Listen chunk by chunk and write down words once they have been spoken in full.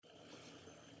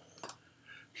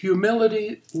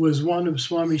Humility was one of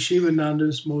Swami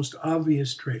Sivananda's most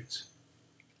obvious traits.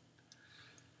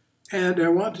 And I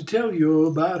want to tell you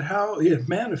about how it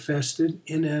manifested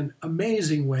in an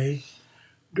amazing way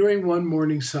during one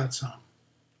morning satsang.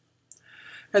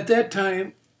 At that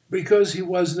time, because he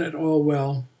wasn't at all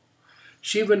well,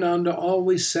 Sivananda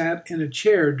always sat in a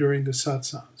chair during the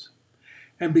satsangs.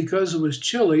 And because it was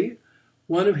chilly,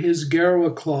 one of his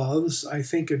Garwa cloths, I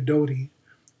think a dhoti,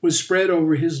 was spread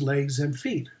over his legs and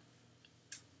feet.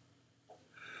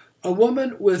 A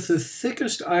woman with the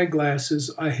thickest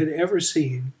eyeglasses I had ever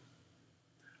seen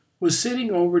was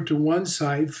sitting over to one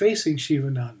side facing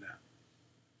Sivananda.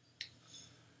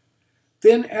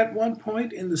 Then at one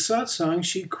point in the satsang,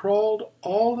 she crawled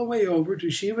all the way over to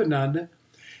Sivananda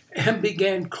and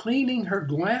began cleaning her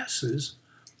glasses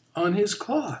on his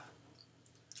cloth.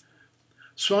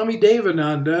 Swami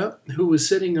Devananda, who was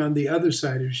sitting on the other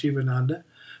side of Sivananda,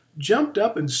 jumped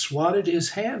up and swatted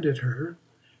his hand at her.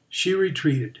 She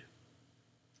retreated,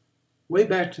 way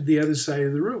back to the other side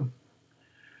of the room.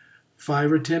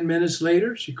 5 or 10 minutes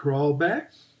later, she crawled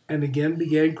back and again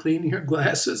began cleaning her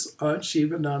glasses on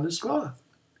Sivananda's cloth.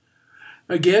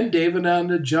 Again,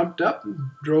 Devananda jumped up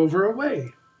and drove her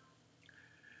away.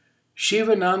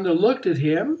 Sivananda looked at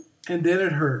him and then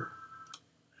at her.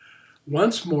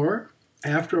 Once more,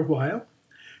 after a while,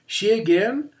 she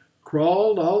again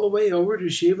crawled all the way over to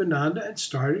Sivananda and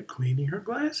started cleaning her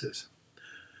glasses.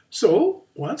 So,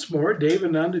 once more,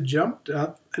 Devananda jumped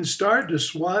up and started to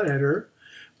swat at her,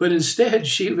 but instead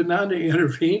Sivananda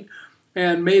intervened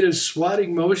and made a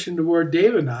swatting motion toward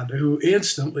Devananda, who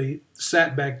instantly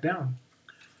sat back down.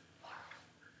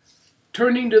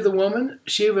 Turning to the woman,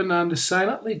 Sivananda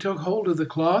silently took hold of the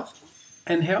cloth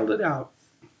and held it out,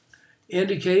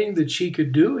 indicating that she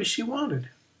could do as she wanted.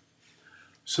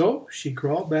 So she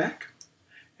crawled back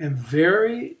and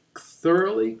very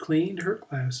thoroughly cleaned her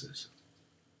glasses.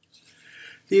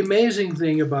 The amazing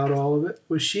thing about all of it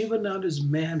was Sivananda's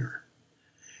manner.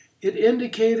 It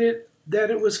indicated that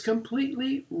it was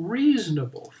completely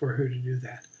reasonable for her to do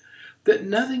that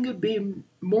nothing could be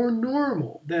more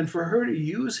normal than for her to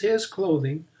use his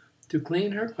clothing to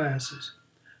clean her glasses,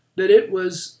 that it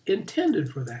was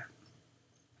intended for that.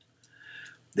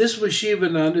 This was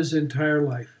Sivananda's entire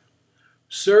life,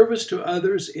 service to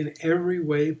others in every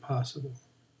way possible.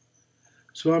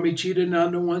 Swami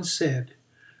Chidananda once said,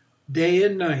 day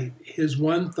and night, his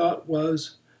one thought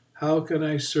was, how can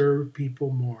I serve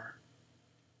people more?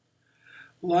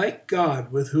 Like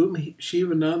God, with whom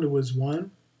Sivananda was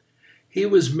one, he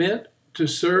was meant to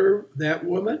serve that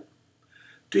woman,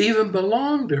 to even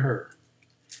belong to her.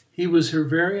 He was her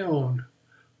very own,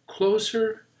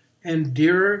 closer and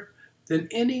dearer than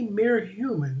any mere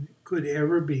human could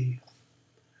ever be.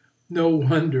 No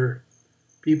wonder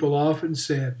people often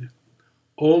said,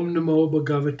 Om Namo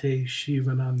Bhagavate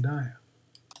Sivanandaya.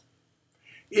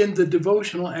 In the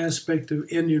devotional aspect of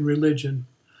Indian religion,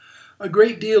 a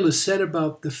great deal is said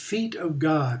about the feet of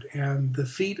God and the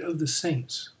feet of the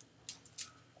saints.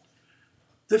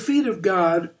 The feet of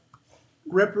God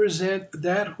represent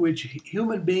that which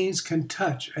human beings can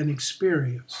touch and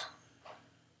experience.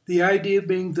 The idea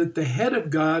being that the head of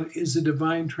God is the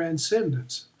divine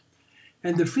transcendence,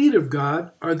 and the feet of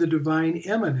God are the divine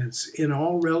eminence in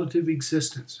all relative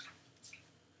existence.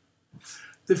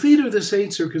 The feet of the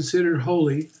saints are considered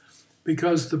holy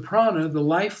because the prana, the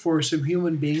life force of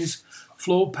human beings,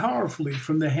 flow powerfully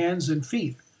from the hands and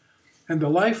feet, and the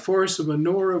life force of a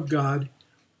knower of God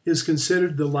is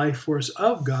considered the life force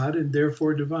of God and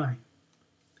therefore divine.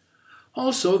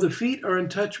 Also, the feet are in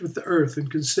touch with the earth and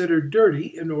considered dirty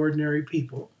in ordinary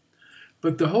people,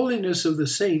 but the holiness of the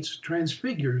saints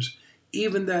transfigures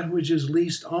even that which is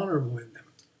least honorable in them.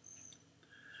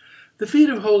 The feet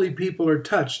of holy people are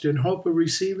touched in hope of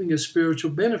receiving a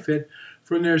spiritual benefit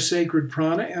from their sacred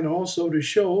prana, and also to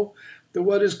show that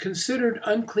what is considered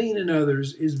unclean in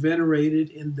others is venerated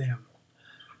in them.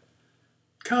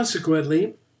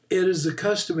 Consequently, it is the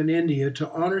custom in India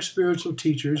to honor spiritual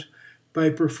teachers by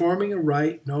performing a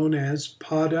rite known as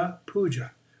pada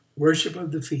puja, worship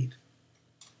of the feet.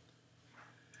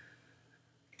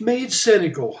 Made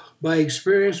cynical by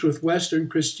experience with Western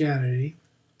Christianity,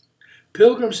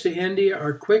 pilgrims to India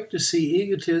are quick to see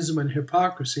egotism and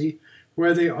hypocrisy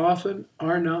where they often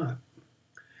are not.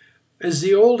 As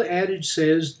the old adage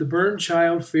says, the burned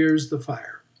child fears the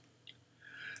fire.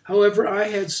 However, I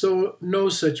had no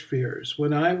such fears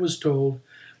when I was told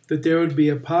that there would be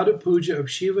a pada puja of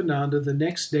Sivananda the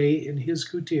next day in his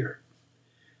kutir.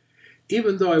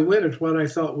 Even though I went at what I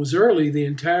thought was early, the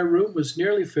entire room was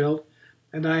nearly filled,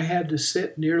 and I had to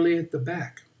sit nearly at the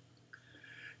back.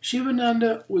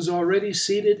 Sivananda was already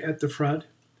seated at the front.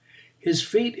 his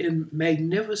feet in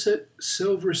magnificent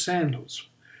silver sandals,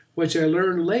 which I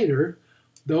learned later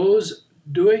those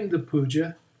doing the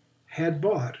puja had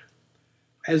bought,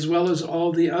 as well as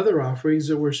all the other offerings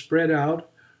that were spread out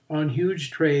on huge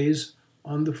trays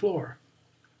on the floor.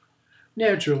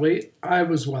 Naturally, I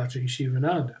was watching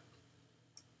Sivananda.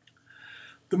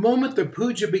 The moment the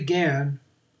puja began,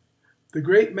 the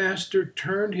great master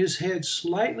turned his head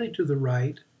slightly to the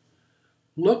right,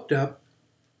 looked up,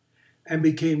 and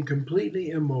became completely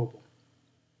immobile.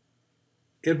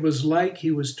 It was like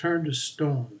he was turned to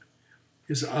stone.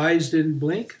 His eyes didn't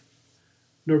blink,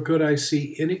 nor could I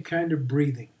see any kind of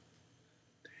breathing.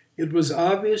 It was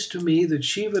obvious to me that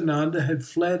Sivananda had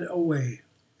fled away,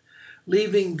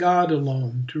 leaving God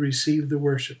alone to receive the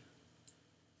worship.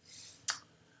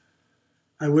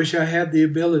 I wish I had the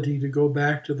ability to go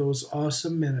back to those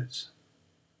awesome minutes.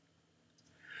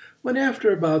 When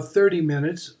after about 30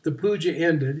 minutes the puja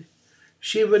ended,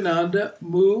 Sivananda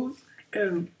moved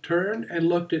and turned and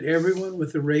looked at everyone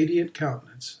with a radiant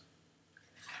countenance.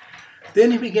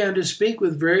 Then he began to speak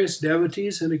with various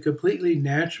devotees in a completely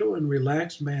natural and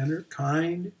relaxed manner,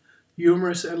 kind,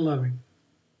 humorous, and loving.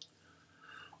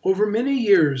 Over many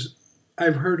years,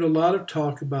 I've heard a lot of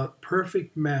talk about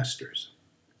perfect masters,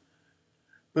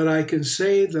 but I can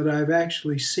say that I've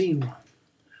actually seen one,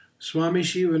 Swami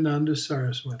Sivananda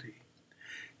Saraswati.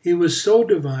 He was so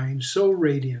divine, so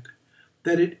radiant,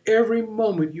 that at every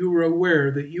moment you were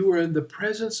aware that you were in the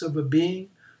presence of a being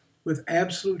with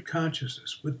absolute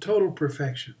consciousness, with total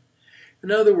perfection.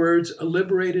 In other words, a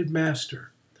liberated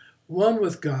master, one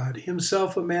with God,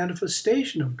 himself a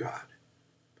manifestation of God,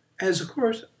 as of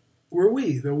course were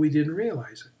we, though we didn't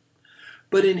realize it.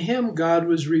 But in him God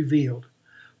was revealed,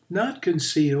 not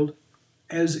concealed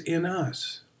as in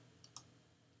us.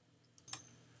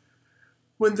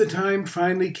 When the time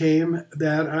finally came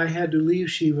that I had to leave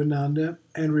Sivananda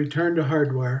and return to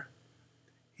Hardwar,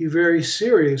 he very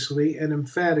seriously and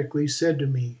emphatically said to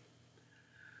me,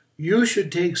 "You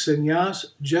should take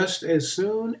sannyas just as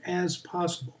soon as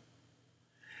possible."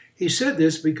 He said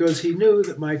this because he knew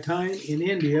that my time in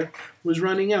India was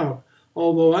running out,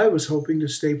 although I was hoping to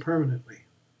stay permanently.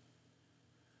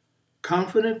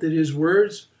 Confident that his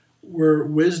words were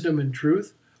wisdom and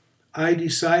truth, I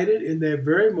decided in that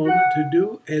very moment to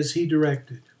do as he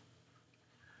directed.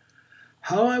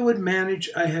 How I would manage,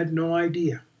 I had no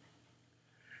idea.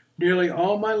 Nearly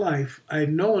all my life, I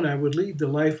had known I would lead the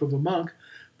life of a monk,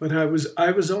 but I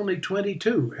was only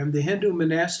 22, and the Hindu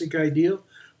monastic ideal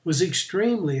was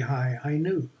extremely high, I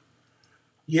knew.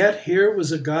 Yet here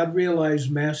was a God-realized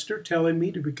master telling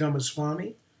me to become a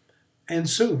Swami, and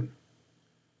soon.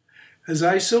 As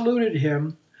I saluted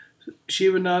him,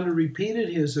 Sivananda repeated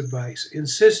his advice,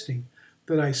 insisting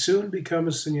that I soon become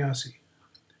a sannyasi.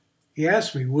 He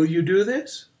asked me, "Will you do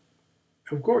this?"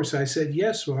 Of course, I said,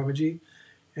 "Yes, Swamiji,"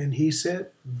 and he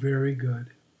said, "Very good."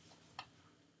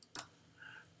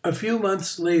 A few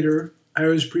months later, I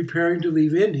was preparing to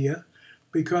leave India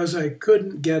because I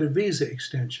couldn't get a visa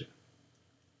extension.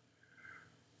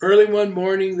 Early one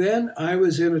morning then, I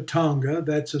was in a tonga,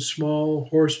 that's a small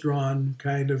horse-drawn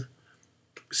kind of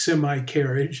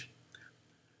semi-carriage.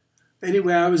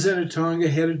 Anyway, I was in a tonga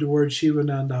headed towards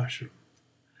Shivananda Ashram.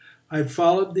 I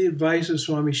followed the advice of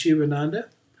Swami Sivananda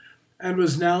and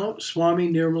was now Swami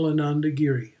Nirmalananda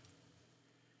Giri.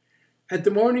 At the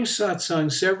morning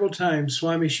satsang several times,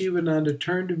 Swami Sivananda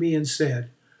turned to me and said,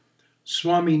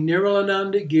 "Swami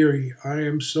Nirmalananda Giri, I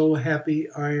am so happy,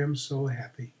 I am so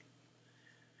happy."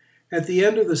 At the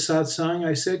end of the satsang,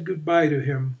 I said goodbye to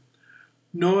him,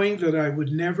 knowing that I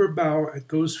would never bow at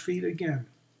those feet again,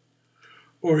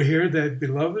 or hear that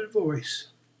beloved voice,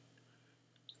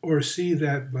 or see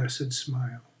that blessed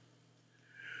smile.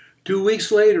 2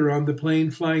 weeks later, on the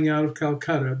plane flying out of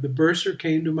Calcutta, the bursar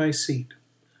came to my seat.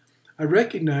 I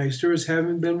recognized her as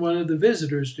having been one of the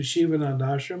visitors to Shivananda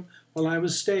Ashram while I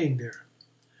was staying there.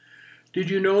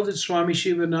 "Did you know that Swami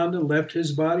Sivananda left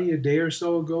his body a day or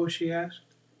so ago?" she asked.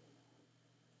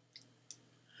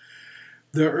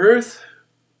 The earth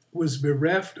was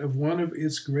bereft of one of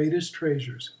its greatest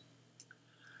treasures.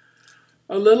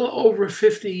 A little over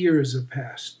 50 years have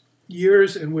passed,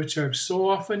 years in which I've so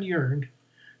often yearned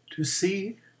to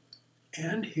see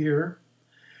and hear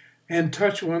and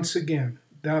touch once again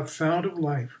that fount of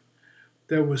life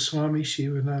that was Swami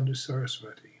Sivananda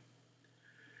Saraswati.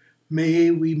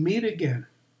 May we meet again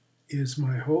is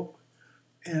my hope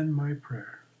and my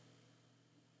prayer.